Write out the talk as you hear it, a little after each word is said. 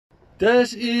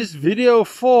This is video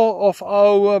 4 of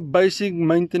our basic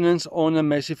maintenance on a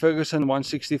Massey Ferguson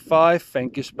 165.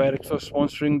 Thank you Sparex for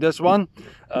sponsoring this one.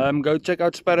 Go check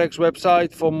out Sparex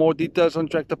website for more details on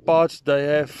tractor parts. They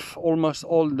have almost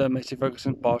all the Massey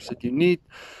Ferguson parts that you need.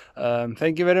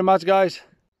 Thank you very much, guys.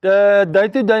 The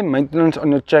day-to-day maintenance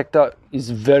on a tractor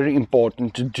is very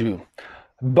important to do.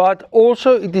 But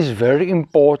also it is very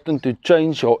important to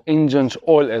change your engine's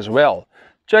oil as well.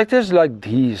 Tractors like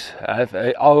these have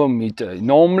an hour meter.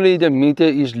 Normally the meter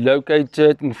is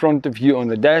located in front of you on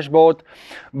the dashboard,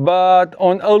 but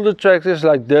on older tractors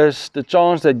like this, the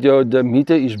chance that the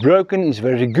meter is broken is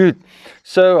very good.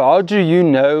 So how do you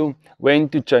know when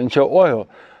to change your oil?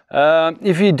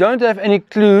 If you don't have any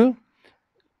clue,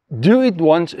 do it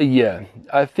once a year.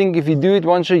 I think if you do it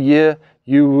once a year,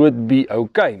 you would be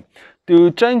okay.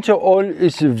 To change your oil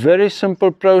is a very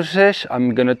simple process.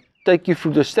 I'm gonna take you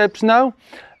through the steps now,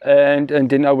 and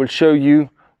then I will show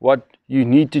you what you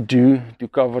need to do to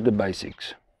cover the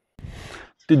basics.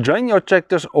 To drain your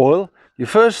tractor's oil, you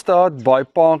first start by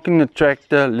parking the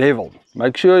tractor level.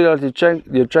 Make sure that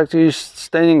your tractor is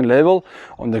standing level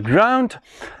on the ground,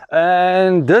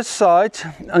 and this side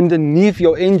underneath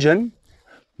your engine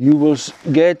you will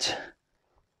get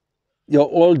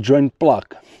your oil drain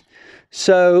plug.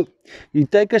 So you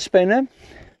take a spanner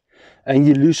and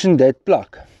you loosen that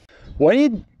plug.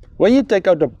 When you take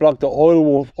out the plug, the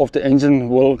oil of the engine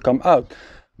will come out.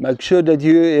 Make sure that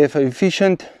you have an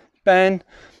efficient pan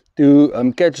to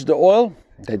catch the oil.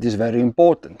 That is very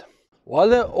important. While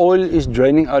the oil is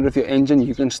draining out of your engine,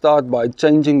 you can start by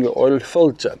changing your oil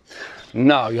filter.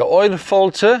 Now your oil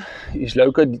filter is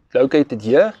located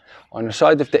here on the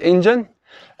side of the engine,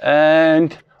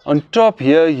 and on top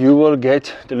here you will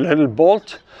get the little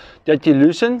bolt that you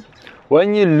loosen.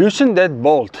 When you loosen that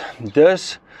bolt,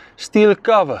 this steel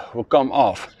cover will come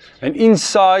off, and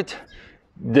inside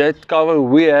that cover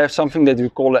we have something that we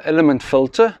call an element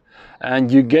filter,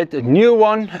 and you get a new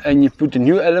one and you put a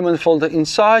new element filter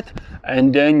inside,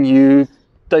 and then you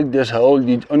take this hole,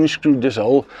 you unscrew this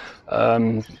whole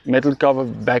metal cover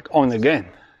back on again.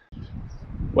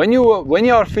 When you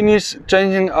are finished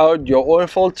changing out your oil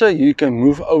filter, you can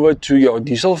move over to your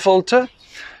diesel filter.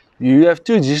 You have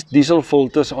two diesel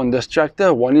filters on this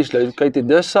tractor. One is located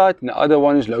this side and the other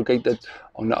one is located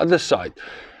on the other side.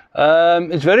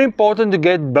 It's very important to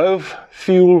get both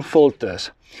fuel filters.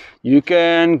 You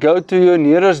can go to your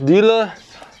nearest dealer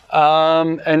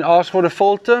and ask for the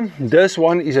filter. This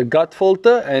one is a gut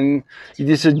filter and it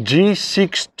is a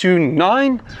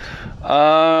G629.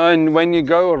 And when you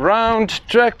go around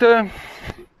tractor,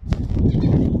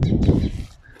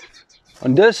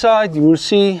 on this side you will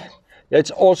see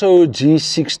that's also a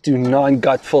G629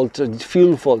 gut filter,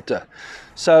 fuel filter.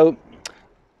 So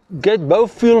get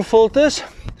both fuel filters.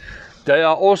 They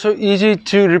are also easy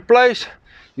to replace.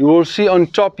 You will see on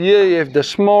top here you have the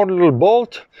small little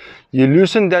bolt. You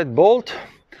loosen that bolt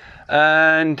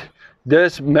and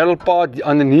this metal part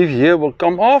underneath here will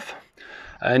come off,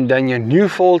 and then your new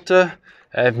filter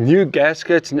have new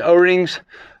gaskets and O-rings,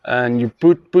 and you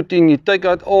you take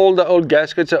out all the old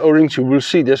gaskets and O-rings. You will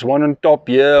see there's one on top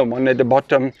here, one at the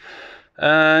bottom,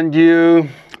 and you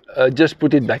just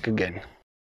put it back again.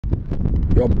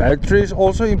 Your battery is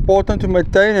also important to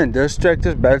maintain, and this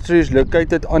tractor's battery is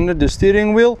located under the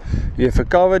steering wheel. You have a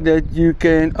cover that you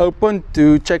can open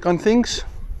to check on things.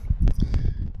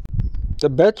 The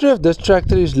battery of this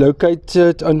tractor is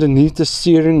located underneath the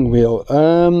steering wheel.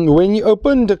 When you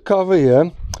open the cover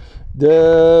here,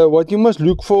 what you must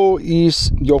look for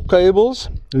is your cables.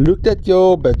 Look that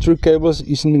your battery cables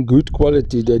is in good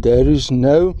quality, that there is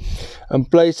no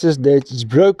places that is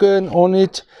broken on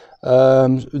it,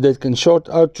 that can short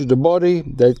out to the body,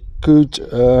 that could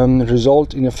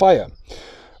result in a fire.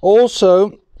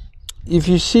 Also, if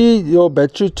you see your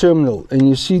battery terminal and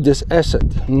you see this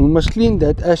acid, you must clean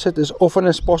that acid as often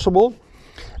as possible,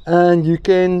 and you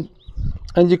can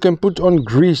put on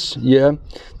grease here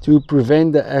to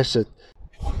prevent the acid.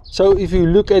 So if you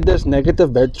look at this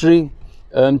negative battery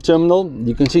terminal,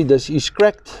 you can see this is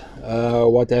cracked.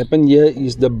 What happened here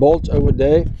is the bolt over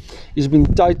there is been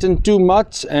tightened too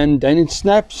much and then it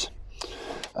snaps.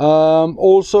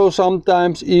 Also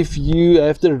sometimes if you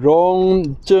have the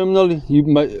wrong terminal, you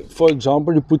might, for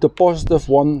example, you put a positive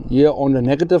one here on the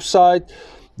negative side,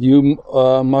 you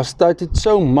must tighten it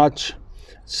so much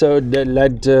so that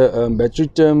let the battery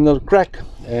terminal crack,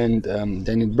 and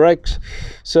then it breaks.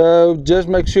 So just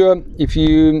make sure if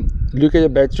you look at the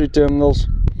battery terminals,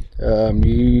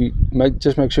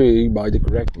 just make sure you buy the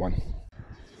correct one.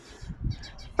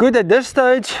 Good, at this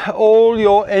stage all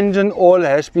your engine oil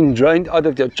has been drained out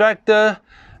of your tractor,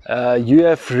 you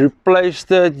have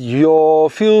replaced your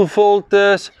fuel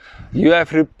filters, you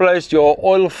have replaced your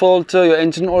oil filter, your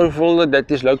engine oil filter that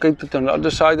is located on the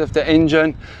other side of the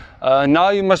engine. Now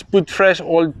you must put fresh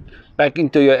oil back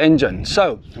into your engine.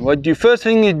 So what you first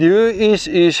thing you do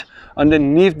is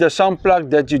underneath the sump plug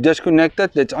that you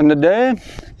disconnected, that's under there,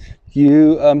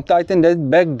 you tighten that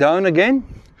back down again.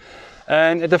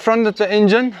 And at the front of the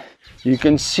engine you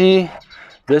can see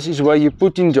this is where you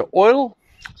put in the oil.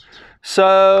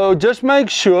 So just make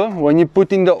sure when you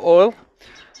put in the oil,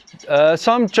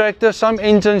 some tractors, some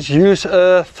engines use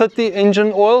a 30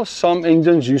 engine oil, some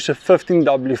engines use a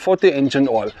 15W40 engine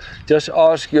oil. Just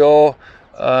ask your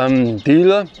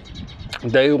dealer,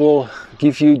 they will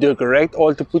give you the correct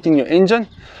oil to put in your engine.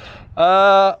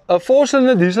 A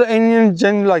 4-cylinder diesel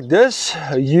engine like this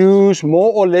use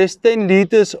more or less 10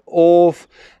 liters of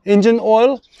engine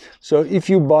oil. So if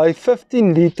you buy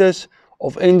 15 liters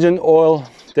of engine oil,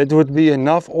 that would be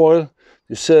enough oil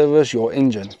to service your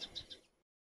engine.